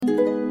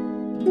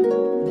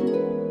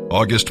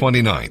August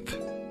 29th.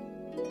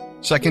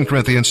 2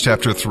 Corinthians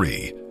chapter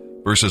 3,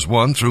 verses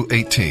 1 through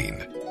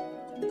 18.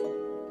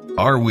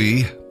 Are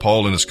we,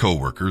 Paul and his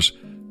co-workers,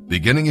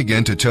 beginning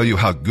again to tell you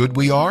how good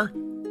we are?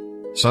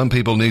 Some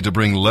people need to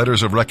bring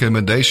letters of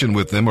recommendation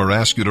with them or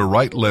ask you to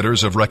write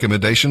letters of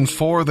recommendation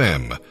for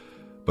them.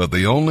 But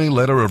the only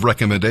letter of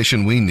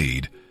recommendation we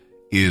need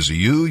is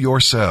you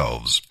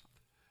yourselves.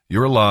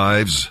 Your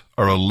lives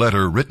are a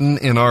letter written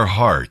in our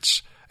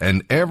hearts,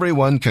 and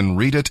everyone can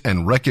read it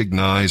and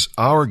recognize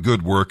our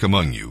good work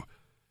among you.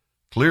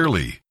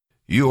 Clearly,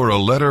 you are a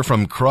letter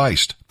from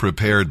Christ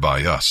prepared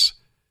by us.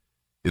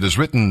 It is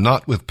written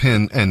not with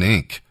pen and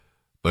ink,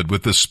 but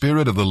with the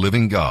Spirit of the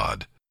living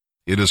God.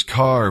 It is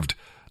carved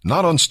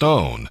not on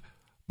stone,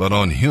 but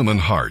on human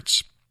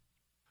hearts.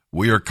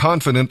 We are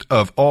confident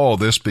of all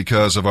this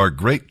because of our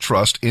great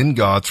trust in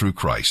God through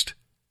Christ.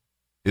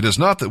 It is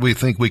not that we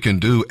think we can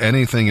do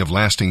anything of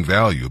lasting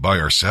value by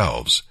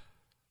ourselves.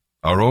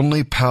 Our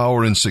only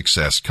power and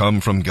success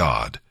come from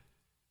God.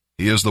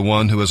 He is the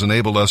one who has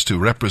enabled us to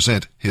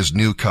represent His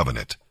new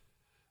covenant.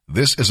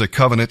 This is a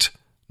covenant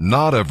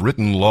not of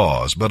written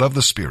laws, but of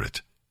the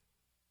Spirit.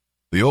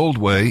 The old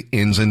way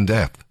ends in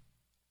death.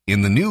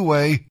 In the new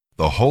way,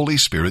 the Holy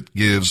Spirit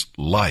gives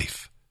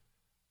life.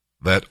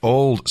 That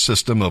old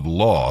system of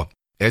law,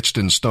 etched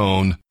in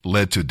stone,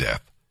 led to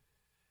death.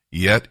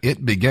 Yet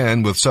it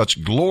began with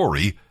such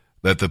glory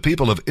that the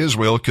people of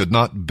Israel could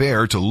not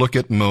bear to look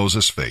at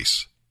Moses'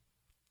 face.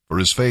 For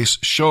his face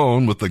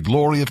shone with the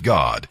glory of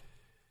God,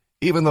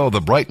 even though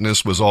the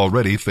brightness was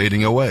already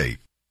fading away.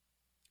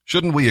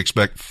 Shouldn't we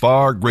expect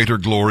far greater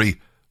glory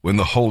when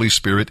the Holy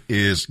Spirit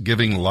is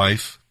giving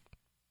life?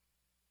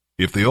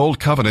 If the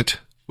old covenant,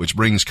 which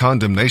brings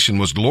condemnation,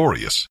 was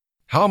glorious,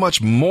 how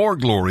much more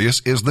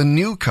glorious is the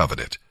new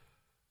covenant,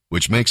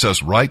 which makes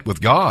us right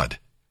with God?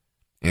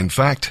 In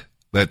fact,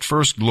 that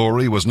first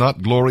glory was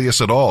not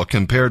glorious at all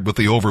compared with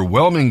the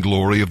overwhelming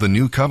glory of the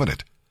new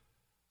covenant.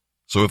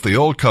 So if the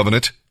old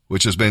covenant,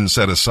 which has been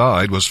set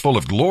aside, was full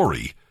of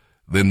glory,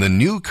 then the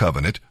new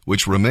covenant,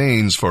 which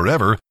remains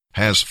forever,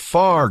 has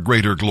far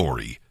greater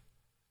glory.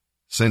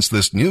 Since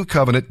this new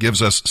covenant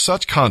gives us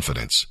such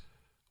confidence,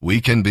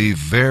 we can be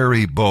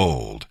very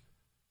bold.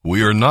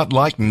 We are not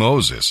like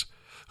Moses,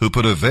 who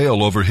put a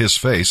veil over his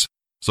face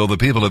so the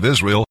people of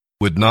Israel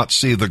would not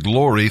see the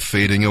glory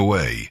fading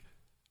away.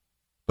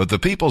 But the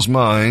people's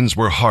minds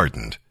were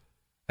hardened,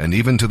 and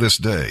even to this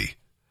day,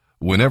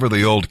 whenever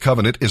the old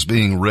covenant is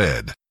being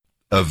read,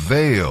 a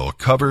veil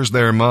covers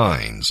their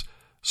minds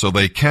so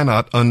they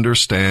cannot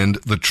understand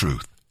the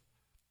truth.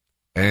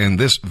 And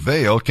this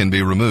veil can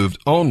be removed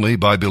only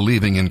by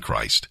believing in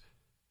Christ.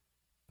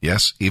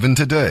 Yes, even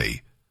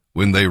today,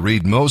 when they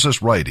read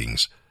Moses'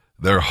 writings,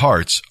 their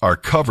hearts are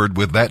covered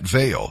with that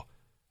veil,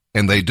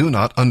 and they do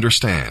not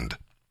understand.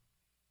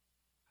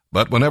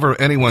 But whenever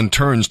anyone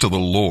turns to the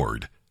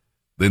Lord,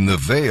 then the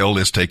veil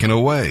is taken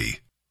away.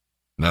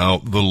 Now,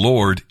 the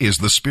Lord is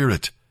the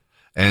Spirit,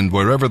 and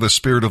wherever the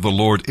Spirit of the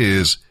Lord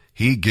is,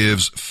 He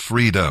gives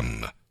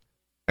freedom.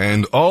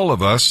 And all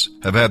of us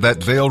have had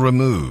that veil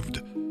removed,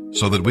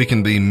 so that we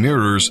can be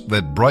mirrors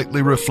that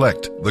brightly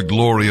reflect the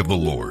glory of the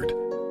Lord.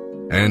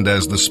 And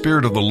as the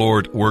Spirit of the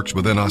Lord works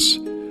within us,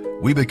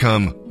 we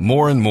become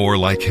more and more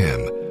like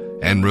Him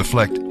and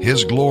reflect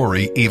His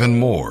glory even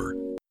more.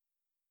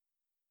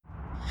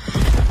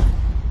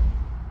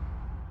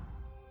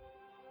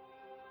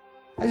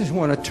 I just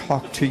want to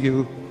talk to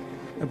you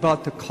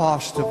about the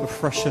cost of a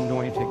fresh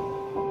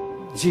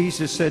anointing.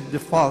 Jesus said the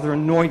Father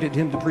anointed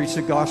Him to preach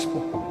the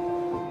gospel.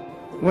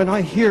 When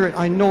I hear it,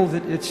 I know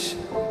that it's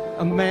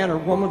a man or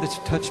woman that's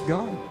touched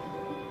God.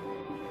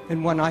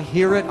 And when I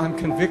hear it, I'm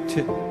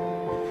convicted.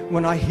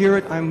 When I hear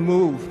it, I'm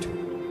moved.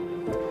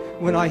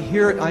 When I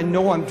hear it, I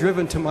know I'm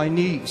driven to my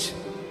knees.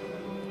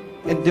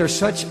 And there's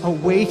such a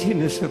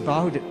weightiness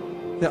about it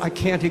that I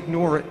can't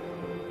ignore it.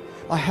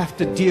 I have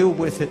to deal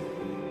with it.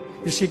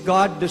 You see,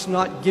 God does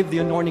not give the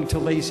anointing to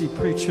lazy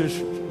preachers,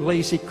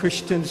 lazy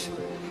Christians.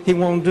 He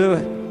won't do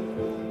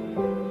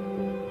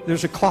it.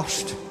 There's a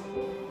cost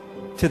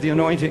to the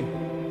anointing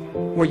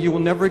where you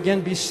will never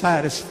again be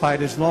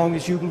satisfied as long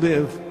as you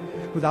live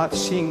without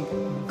seeing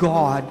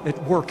God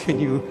at work in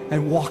you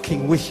and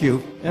walking with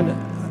you. And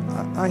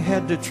I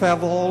had to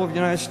travel all over the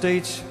United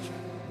States.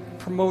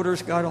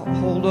 Promoters got a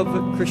hold of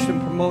it, Christian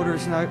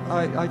promoters, and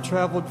I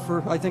traveled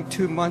for, I think,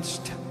 2 months,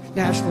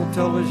 national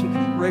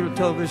television, radio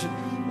television,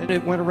 and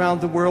it went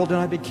around the world, and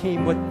I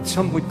became what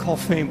some would call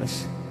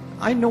famous.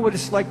 I know what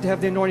it's like to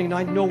have the anointing, and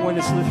I know when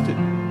it's lifted.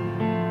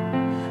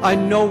 I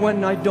know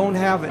when I don't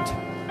have it.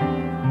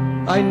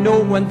 I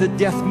know when the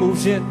death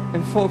moves in.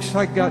 And folks,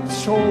 I got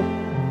so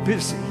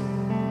busy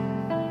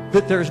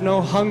that there's no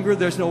hunger,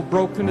 there's no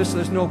brokenness,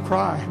 there's no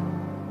cry.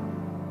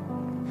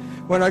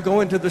 When I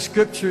go into the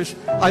scriptures,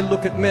 I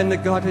look at men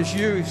that God has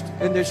used,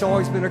 and there's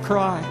always been a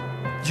cry.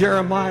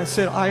 Jeremiah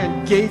said, I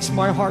engaged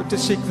my heart to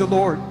seek the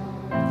Lord.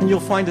 And you'll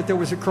find that there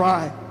was a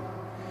cry.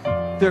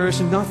 There is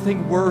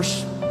nothing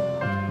worse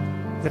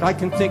that I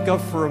can think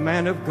of for a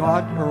man of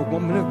God or a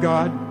woman of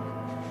God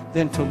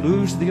than to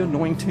lose the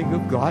anointing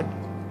of God.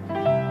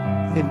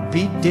 and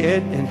be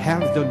dead and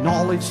have the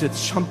knowledge that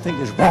something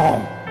is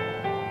wrong.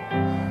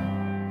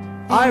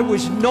 I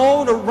was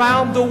known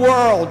around the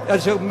world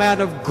as a man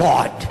of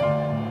God,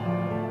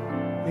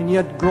 and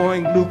yet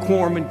growing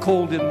lukewarm and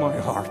cold in my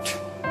heart.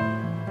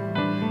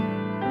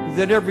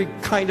 That every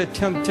kind of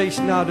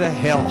temptation out of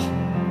hell,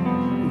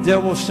 the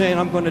devil saying,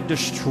 I'm going to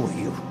destroy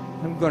you.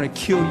 I'm going to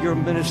kill your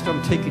minister.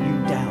 I'm taking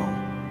you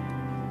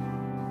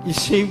down. You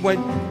see,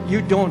 when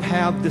you don't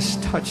have this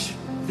touch,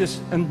 this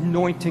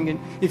anointing, and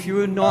if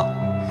you're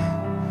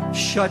not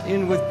shut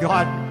in with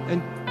God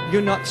and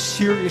you're not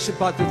serious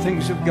about the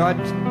things of God,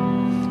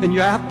 and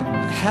you're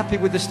happy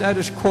with the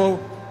status quo,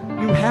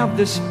 you have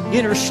this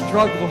inner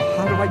struggle.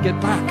 How do I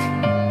get back?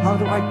 How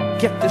do I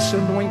get this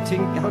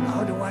anointing?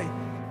 How do I?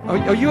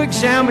 Are you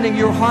examining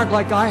your heart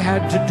like I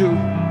had to do?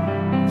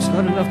 It's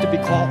not enough to be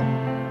called.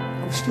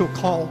 I'm still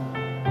called.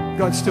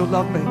 God still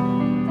loved me.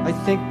 I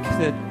think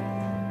that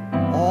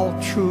all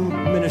true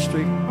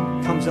ministry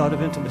comes out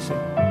of intimacy.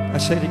 I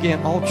say it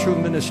again, all true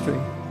ministry,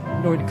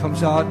 it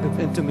comes out of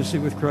intimacy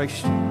with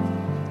Christ.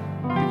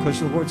 Because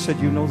the Lord said,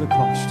 you know the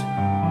cost.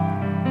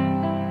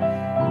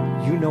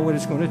 You know what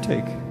it's going to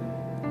take.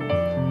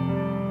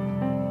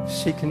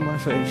 Seeking my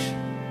face.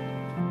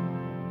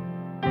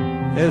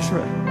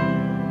 Ezra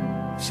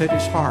set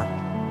his heart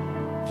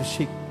to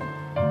seek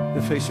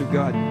the face of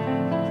God.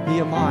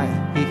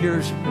 Nehemiah, he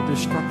hears the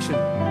destruction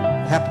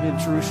happened in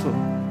Jerusalem.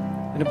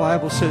 And the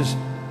Bible says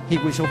he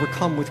was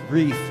overcome with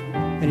grief,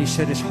 and he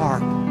set his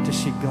heart to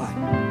seek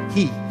God.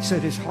 He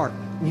set his heart.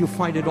 And you'll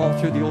find it all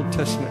through the Old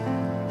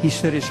Testament. He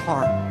set his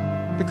heart.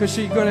 Because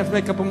you're going to have to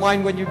make up a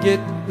mind when you get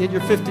in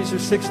your 50s or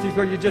 60s,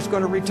 or you're just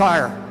going to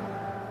retire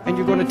and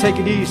you're going to take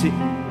it easy.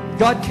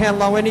 God can't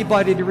allow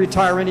anybody to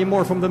retire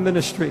anymore from the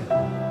ministry.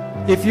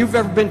 If you've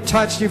ever been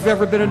touched, you've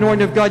ever been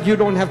anointed of God, you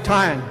don't have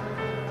time.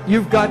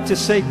 You've got to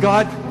say,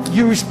 God,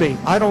 use me.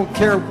 I don't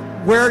care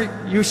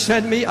where you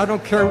send me. I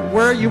don't care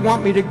where you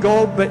want me to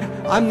go, but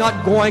I'm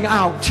not going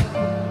out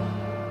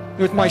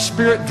with my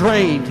spirit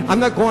drained. I'm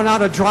not going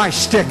out a dry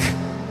stick.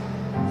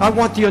 I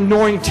want the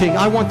anointing.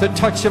 I want the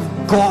touch of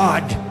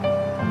God.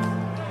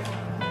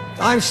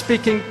 I'm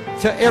speaking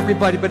to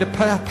everybody, but the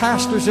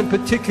pastors in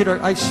particular.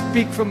 I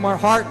speak from my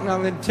heart, and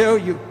I'm going to tell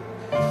you,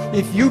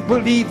 if you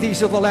believe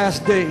these are the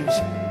last days,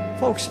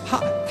 folks,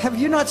 have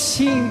you not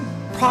seen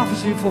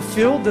prophecy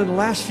fulfilled in the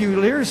last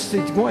few years?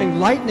 It's going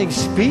lightning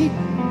speed.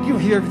 You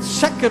hear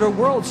secular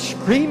world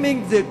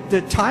screaming that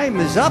the time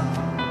is up,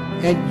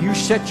 and you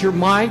set your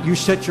mind, you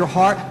set your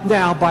heart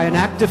now by an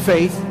act of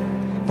faith,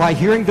 by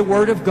hearing the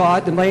word of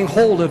God and laying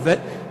hold of it.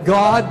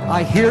 God,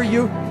 I hear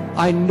you.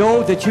 I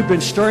know that you've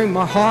been stirring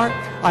my heart.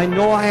 I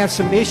know I have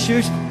some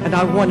issues, and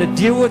I want to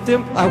deal with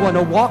them. I want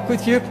to walk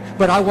with you,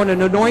 but I want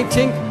an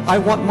anointing. I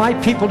want my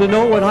people to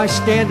know when I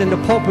stand in the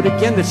pulpit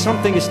again that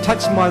something has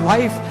touched my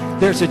life.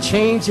 There's a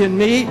change in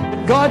me.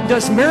 God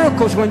does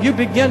miracles when you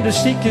begin to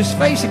seek his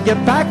face and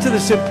get back to the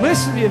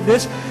simplicity of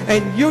this,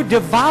 and you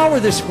devour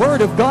this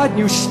word of God, and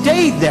you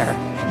stay there.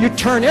 You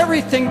turn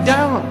everything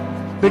down.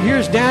 But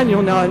here's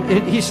Daniel now,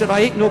 and he said,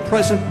 I ate no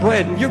present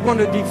bread. And you're going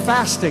to be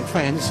fasting,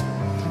 friends.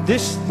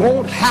 This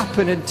won't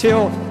happen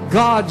until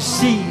God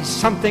sees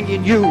something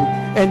in you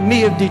and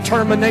me of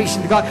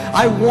determination. God,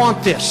 I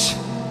want this.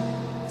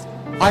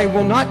 I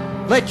will not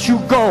let you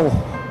go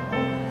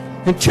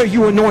until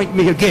you anoint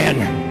me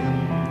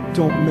again.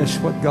 Don't miss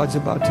what God's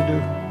about to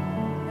do.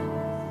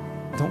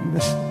 Don't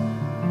miss it.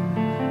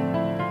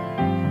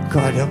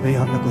 God help me,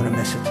 I'm not going to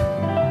miss it.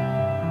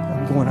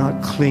 I'm going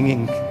out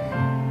clinging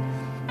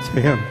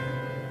to him.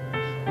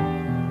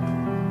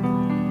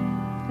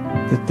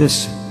 That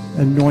this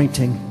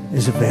anointing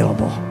is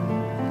available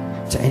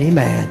to any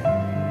man,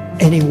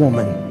 any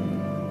woman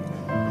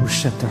who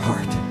set their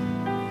heart.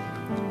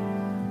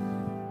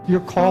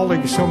 You're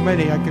calling so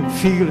many, I can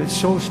feel it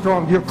so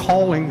strong. You're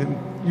calling them,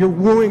 you're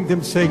wooing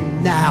them,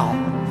 saying, now,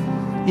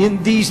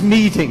 in these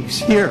meetings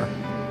here,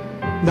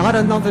 not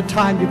another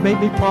time. You've made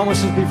me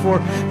promises before,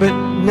 but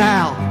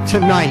now,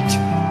 tonight,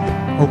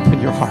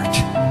 open your heart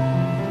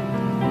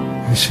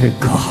and say,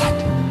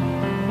 God,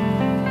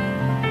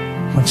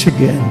 once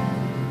again,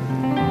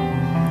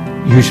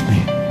 use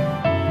me.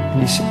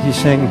 And he's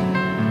saying,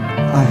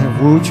 I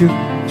have wooed you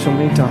so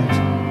many times.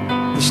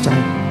 This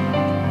time,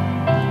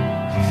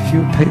 if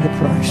you pay the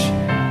price,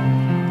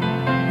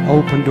 I'll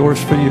open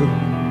doors for you.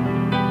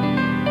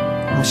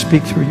 I'll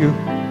speak through you.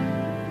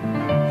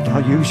 And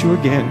I'll use you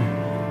again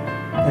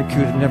like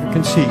you had never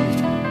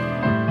conceived.